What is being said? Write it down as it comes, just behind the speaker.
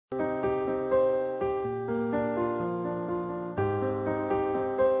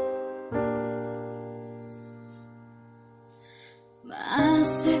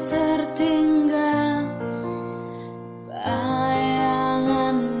masih tertinggal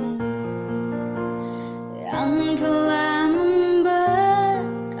bayanganmu yang telah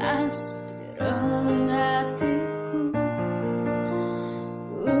membekas di relung hatiku.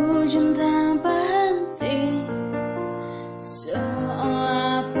 Hujan tanpa henti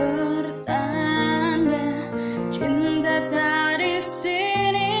seolah pertanda cinta tak di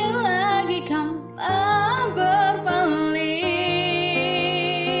sini lagi, kamu telah berpaling.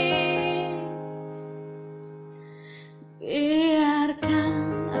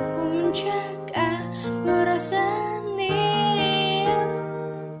 Biarkan aku menjaga perasaan ini,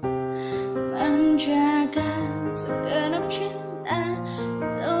 menjaga segenap cinta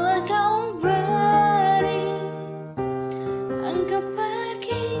telah kau beri. Engkau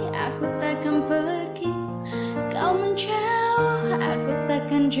pergi, aku takkan pergi. Kau menjauh, aku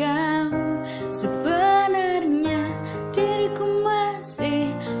takkan jauh. Sebenarnya diriku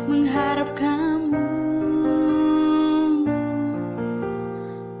masih mengharap kamu.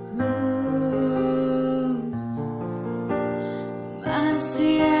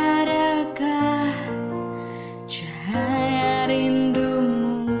 Masih adakah cahaya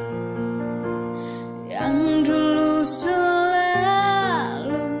rindumu yang dulu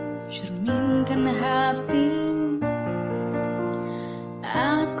selalu cerminkan hatimu?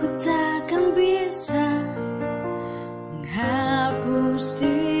 Aku takkan bisa menghapus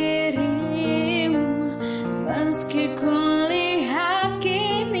dirimu, meski ku lihat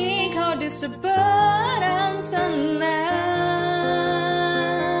kini kau di seberang sana.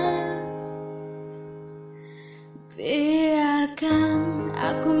 Biarkan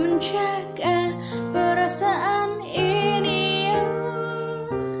aku menjaga perasaan ini,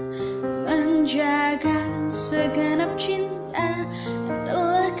 menjaga segenap cinta yang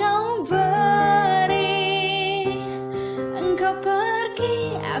telah kau beri. Engkau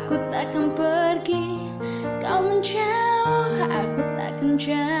pergi, aku takkan pergi. Kau menjauh, aku takkan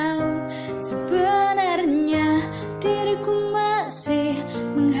jauh. Sebenarnya diriku masih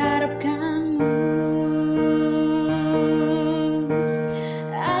mengharap kamu.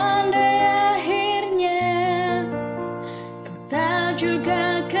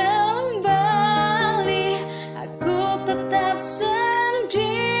 Juga kembali, aku tetap sendiri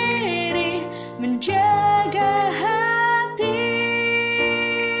menjaga hati.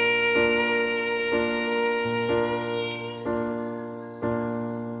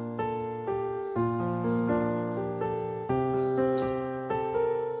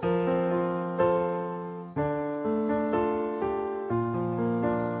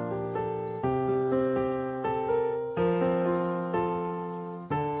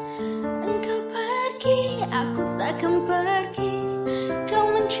 Aku takkan pergi, kau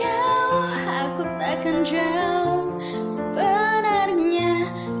menjauh, aku takkan jauh. Sebenarnya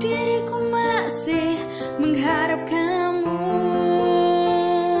diriku masih mengharap kamu.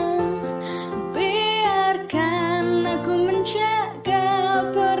 Biarkan aku menjaga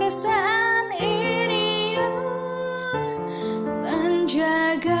perasaan ini,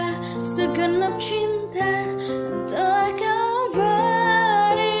 menjaga segenap cinta yang telah kau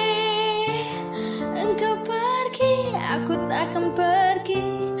beri. Engkau pergi, aku takkan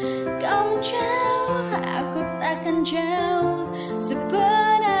pergi. Kau menjauh, aku takkan jauh.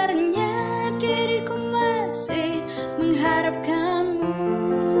 Sebenarnya diriku masih mengharap kamu.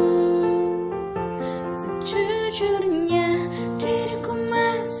 Sejujurnya